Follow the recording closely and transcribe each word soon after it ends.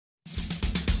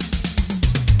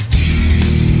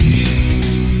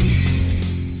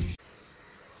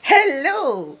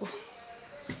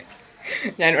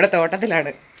ഞാനിവിടെ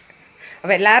തോട്ടത്തിലാണ്.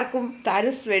 അപ്പോൾ എല്ലാവർക്കും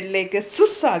താരസ് വേൾഡിലേക്ക്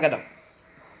സുസ്വാഗതം.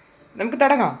 നമുക്ക്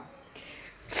തുടങ്ങാം.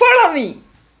 Follow me.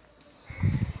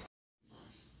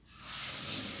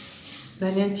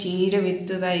 ഞാൻ ചീര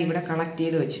വിത്ത് ഇവിടെ കളക്ട്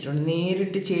ചെയ്ത് വെച്ചിട്ടുണ്ട്.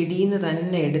 നേരിട്ട് ചെടിയിൽ നിന്ന്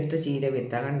തന്നെ എടുത്ത ചീര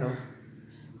വിത്താ. കണ്ടോ,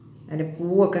 അതിൻ്റെ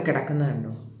പൂവൊക്കെ കിടക്കുന്നത്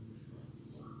കണ്ടോ.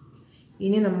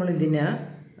 ഇനി നമ്മളിതിന്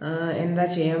എന്താ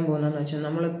ചെയ്യാൻ പോകുന്നതെന്ന് വെച്ചാൽ,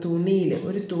 നമ്മൾ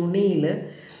ഒരു തുണിയിൽ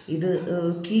ഇത്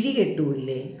കിഴി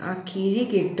കെട്ടൂല്ലേ, ആ കിഴി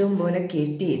കെട്ടും പോലെ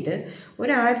കെട്ടിയിട്ട്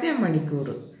ഒരു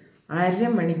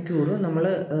അരമണിക്കൂർ നമ്മൾ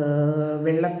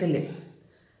വെള്ളത്തിൽ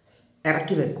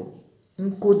ഇറക്കി വെക്കും,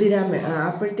 കുതിരാൻ.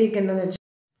 അപ്പോഴത്തേക്ക് എന്താണെന്ന് വെച്ചാൽ,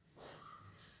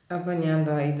 അപ്പം ഞാൻ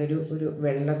ഒരു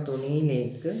വെള്ള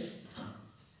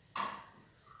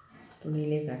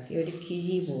തുണിയിലേക്കാക്കി ഒരു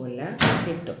കിഴി പോലെ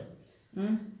കെട്ടും.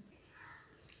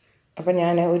 അപ്പം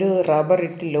ഞാൻ ഒരു റബ്ബർ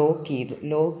ഇട്ട്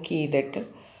ലോക്ക് ചെയ്തിട്ട്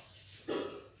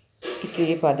ഈ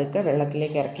കിഴി പതുക്കെ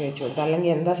വെള്ളത്തിലേക്ക് ഇറക്കി വെച്ച് കൊടുത്തു. അല്ലെങ്കിൽ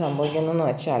എന്താ സംഭവിക്കുന്നതെന്ന്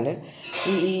വെച്ചാൽ,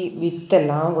 ഈ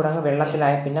വിത്തെല്ലാം കൂടെ അങ്ങ്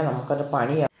വെള്ളത്തിലായ പിന്നെ നമുക്കത്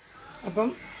പണിയാവും. അപ്പം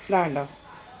ഇതാണ്ടോ,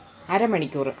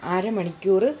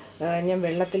 അരമണിക്കൂർ ഞാൻ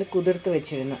വെള്ളത്തിൽ കുതിർത്ത്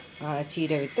വെച്ചിരുന്നു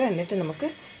ചീര വിത്ത്. എന്നിട്ട് നമുക്ക്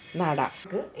നടാം.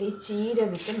 ഈ ചീര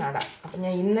വിത്ത് നടാം. അപ്പം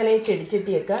ഞാൻ ഇന്നലെ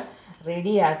ചെടിച്ചട്ടിയൊക്കെ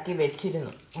റെഡിയാക്കി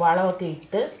വെച്ചിരുന്നു, വളമൊക്കെ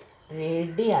ഇട്ട്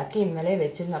റെഡിയാക്കി ഇന്നലെ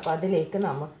വെച്ചിരുന്നു. അപ്പോൾ അതിലേക്ക്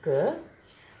നമുക്ക്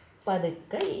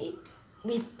പതുക്കെ ഈ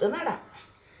വിത്ത് നടാം.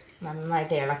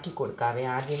 നന്നായിട്ട് ഇളക്കി കൊടുക്കാവേ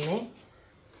ആദ്യമേ.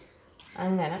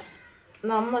 അങ്ങനെ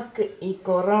നമുക്ക് ഈ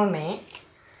കൊറോണയെ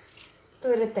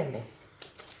തുരത്തണ്ടേ.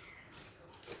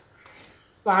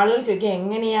 അപ്പോൾ ആളുകൾ ചോദിക്കുക,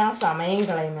 എങ്ങനെയാണ് സമയം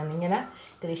കളയുന്നത്? ഇങ്ങനെ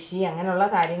കൃഷി അങ്ങനെയുള്ള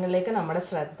കാര്യങ്ങളിലേക്ക് നമ്മുടെ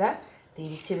ശ്രദ്ധ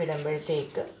തിരിച്ചു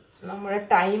വിടുമ്പോഴത്തേക്ക് നമ്മുടെ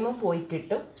ടൈം പോയി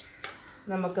കിട്ടും,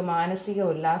 നമുക്ക് മാനസിക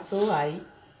ഉല്ലാസവുമായി.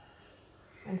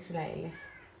 മനസ്സിലായില്ലേ?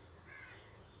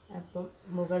 അപ്പം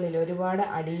മുകളിൽ ഒരുപാട്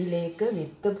അടിയിലേക്ക്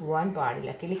വിത്ത് പോകാൻ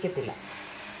പാടില്ല, കിളിക്കത്തില്ല.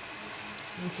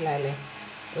 മനസ്സിലായില്ലേ?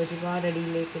 ഒരുപാട്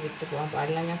അടിയിലേക്ക് വിത്ത് പോകാൻ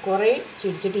പാടില്ല. ഞാൻ കുറേ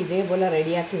ചെടിച്ചിട്ട് ഇതേപോലെ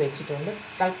റെഡിയാക്കി വെച്ചിട്ടുണ്ട്.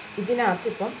 ഇതിനകത്ത്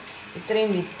ഇപ്പം ഇത്രയും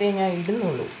വിത്തേ ഞാൻ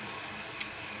ഇടുന്നുള്ളൂ.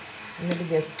 എന്നിട്ട്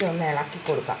ജസ്റ്റ് ഒന്ന് ഇളക്കി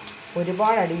കൊടുക്കാം.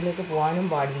 ഒരുപാട് അടിയിലേക്ക് പോകാനും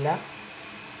പാടില്ല.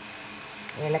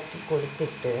 ഇളക്കി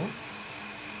കൊടുത്തിട്ട്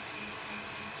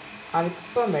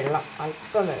അല്പം വെള്ളം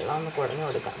ഒന്ന് കുടഞ്ഞു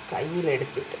കൊടുക്കാം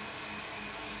കയ്യിലെടുത്തിട്ട്.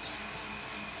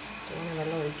 അങ്ങനെ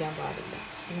വെള്ളം ഒഴിക്കാൻ പാടില്ല.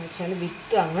 എന്ന് വെച്ചാൽ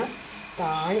വിത്ത് അങ്ങ്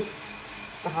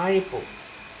താഴിപ്പോവും.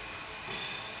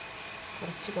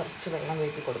 കുറച്ച് വെള്ളം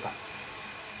വീഴ്ത്തി കൊടുക്കാം.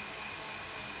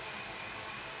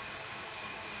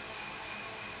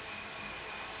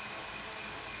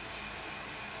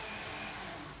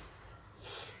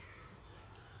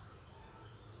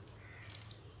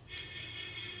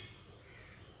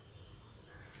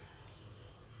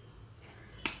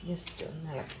 ജസ്റ്റ് ഒന്ന്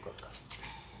ഇളക്കി കൊടുക്കാം.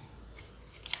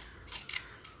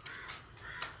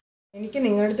 എനിക്ക്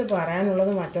നിങ്ങളുടെ അടുത്ത്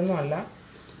പറയാനുള്ളത് മറ്റൊന്നുമല്ല,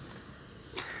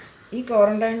 ഈ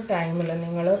ക്വാറന്റൈൻ ടൈമിൽ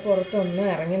നിങ്ങൾ പുറത്തൊന്നും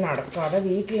ഇറങ്ങി നടക്കാതെ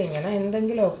വീട്ടിലിങ്ങനെ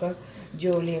എന്തെങ്കിലുമൊക്കെ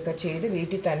ജോലിയൊക്കെ ചെയ്ത്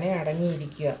വീട്ടിൽ തന്നെ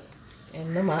അടങ്ങിയിരിക്കുക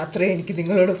എന്ന് മാത്രമേ എനിക്ക്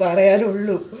നിങ്ങളോട്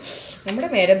പറയാനുള്ളൂ. നമ്മുടെ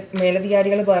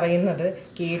മേലധികാരികൾ പറയുന്നത്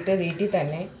കേട്ട് വീട്ടിൽ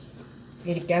തന്നെ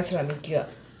ഇരിക്കാൻ ശ്രമിക്കുക.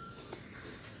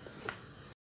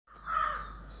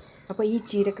 അപ്പോൾ ഈ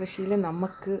ചീരകൃഷിയിൽ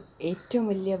നമുക്ക് ഏറ്റവും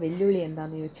വലിയ വെല്ലുവിളി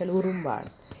എന്താണെന്ന് ചോദിച്ചാൽ ഉറുമ്പാണ്.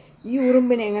 ഈ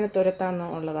ഉറുമ്പിനെ എങ്ങനെ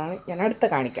തുരത്താമെന്നുള്ളതാണ് ഞാൻ അടുത്ത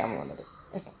കാണിക്കാൻ പോകുന്നത്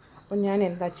കേട്ടോ. അപ്പം ഞാൻ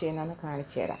എന്താ ചെയ്യുന്നതെന്ന്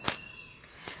കാണിച്ചു തരാം.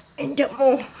 എൻ്റെ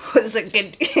ഒരു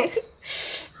സെക്കൻഡ്.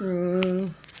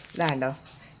 ഇതാണ്ടോ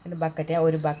എൻ്റെ ബക്കറ്റ്.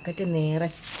 ഒരു ബക്കറ്റ്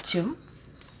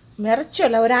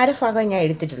നിറച്ചുമല്ല, ഒരു അരഭാഗം ഞാൻ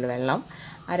എടുത്തിട്ടുള്ളൂ വെള്ളം.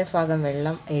 അരഭാഗം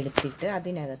വെള്ളം എടുത്തിട്ട്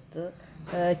അതിനകത്ത്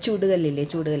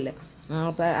ചൂടുകല്ല്,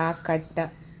 അപ്പോൾ ആ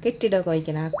കെട്ടിടമൊക്കെ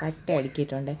വയ്ക്കുന്ന ആ കട്ട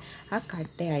അടുക്കിയിട്ടുണ്ട്. ആ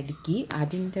കട്ട അടുക്കി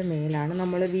അതിൻ്റെ മേലാണ്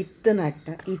നമ്മൾ വിത്ത് നട്ട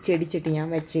ഈ ചെടിച്ചട്ടി ഞാൻ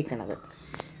വെച്ചേക്കണത്.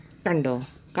 കണ്ടോ,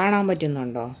 കാണാൻ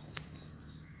പറ്റുന്നുണ്ടോ?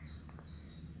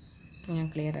 ഞാൻ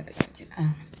ക്ലിയർ ആയിട്ട് കാണിച്ചു.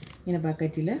 ഇങ്ങനെ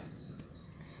ബക്കറ്റിൽ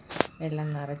വെള്ളം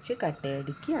നിറച്ച്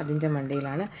കട്ടയടുക്കി അതിൻ്റെ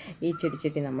മണ്ടയിലാണ് ഈ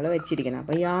ചെടിച്ചട്ടി നമ്മൾ വെച്ചിരിക്കുന്നത്.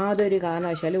 അപ്പോൾ യാതൊരു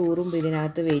കാരണവശാലും ഉറുമ്പ്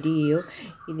ഇതിനകത്ത് വരികയോ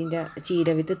ഇതിൻ്റെ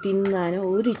ചീരവിത്ത് തിന്നാനോ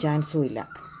ഒരു ചാൻസും ഇല്ല.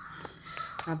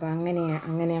 അപ്പോൾ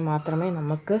അങ്ങനെ മാത്രമേ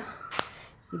നമുക്ക്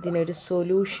ഇതിനൊരു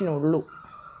സൊല്യൂഷനുള്ളൂ.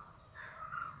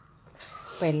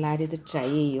 അപ്പോൾ എല്ലാവരും ഇത് ട്രൈ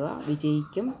ചെയ്യുക,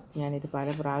 വിജയിക്കും. ഞാനിത് പല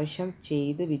പ്രാവശ്യം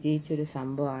ചെയ്ത് വിജയിച്ചൊരു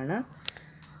സംഭവമാണ്.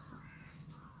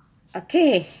 ഓക്കേ,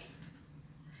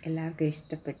 എല്ലാവർക്കും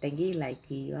ഇഷ്ടപ്പെട്ടെങ്കിൽ ലൈക്ക്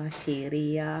ചെയ്യുക, ഷെയർ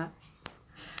ചെയ്യുക.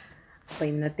 അപ്പോൾ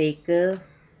ഇന്നത്തേക്ക്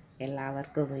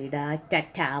എല്ലാവർക്കും വിടാ.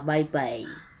 Tata, bye bye.